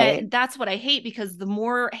 And that's what I hate, because the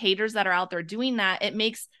more haters that are out there doing that, it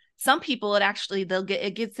makes some people,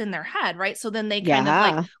 it gets in their head, right? So then they kind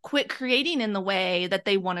of like quit creating in the way that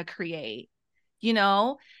they want to create. You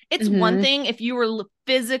know, it's one thing if you were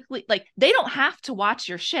physically, like, they don't have to watch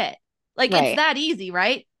your shit. Like it's that easy,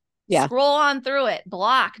 right? Yeah. Scroll on through it,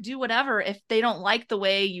 block, do whatever if they don't like the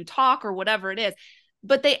way you talk or whatever it is.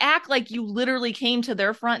 But they act like you literally came to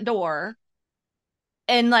their front door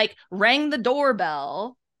and like rang the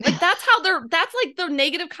doorbell. Like that's like the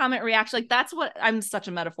negative comment reaction. Like that's what, I'm such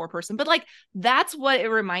a metaphor person, but like that's what it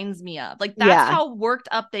reminds me of. Like that's how worked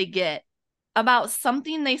up they get about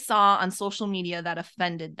something they saw on social media that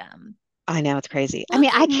offended them. I know, it's crazy. I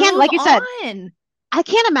mean, I can't, like you said, I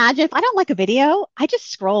can't imagine if I don't like a video, I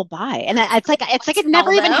just scroll by, and it's like it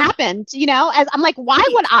never even happened, you know? As I'm like, why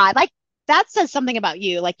would I? Like, that says something about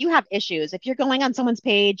you. Like, you have issues. If you're going on someone's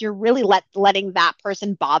page, you're really letting that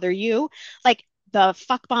person bother you. Like, the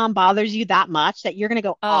fuck bomb bothers you that much that you're gonna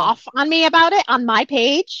go off on me about it on my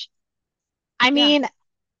page. I mean,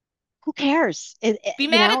 who cares? Be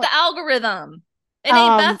mad at the algorithm. It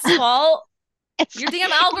ain't Beth's fault. Your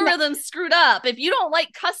damn algorithm's screwed up. If you don't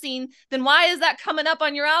like cussing, then why is that coming up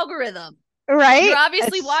on your algorithm? Right. You're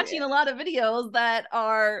obviously watching a lot of videos that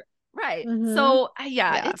are right. So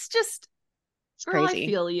it's just, girl, crazy. I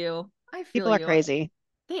feel you. People are crazy.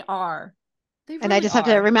 They are. They really and I just have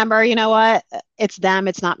to remember, you know what? It's them.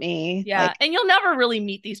 It's not me. Yeah. Like, and you'll never really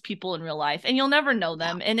meet these people in real life, and you'll never know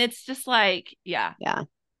them. And it's just like, Yeah.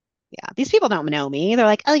 These people don't know me. They're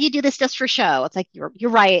like, oh, you do this just for show. It's like, you're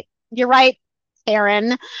right. You're right,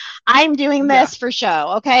 Aaron. I'm doing this for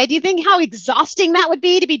show. Okay. Do you think how exhausting that would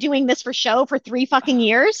be to be doing this for show for 3 fucking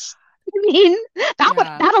years? I mean,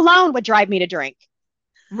 that alone would drive me to drink.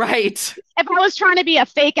 Right. If I was trying to be a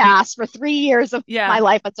fake ass for 3 years of my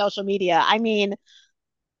life on social media, I mean,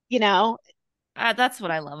 you know. That's what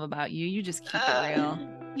I love about you. You just keep it real.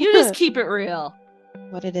 You just keep it real.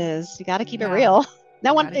 What it is. You got to keep it real.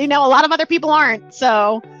 No one, a lot of other people aren't.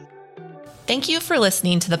 So thank you for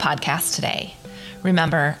listening to the podcast today.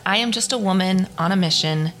 Remember, I am just a woman on a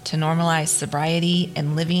mission to normalize sobriety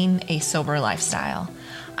and living a sober lifestyle.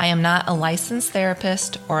 I am not a licensed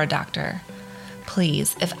therapist or a doctor.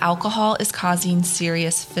 Please, if alcohol is causing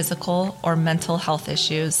serious physical or mental health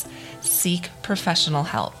issues, seek professional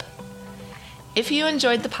help. If you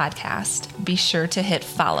enjoyed the podcast, be sure to hit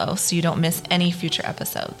follow so you don't miss any future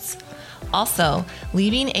episodes. Also,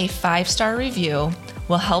 leaving a 5-star review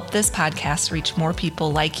will help this podcast reach more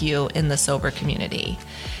people like you in the sober community.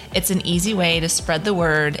 It's an easy way to spread the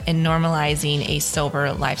word in normalizing a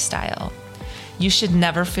sober lifestyle. You should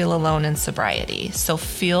never feel alone in sobriety, so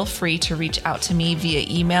feel free to reach out to me via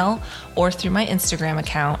email or through my Instagram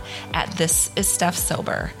account at This Is Steph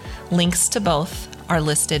Sober. Links to both are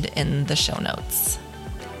listed in the show notes.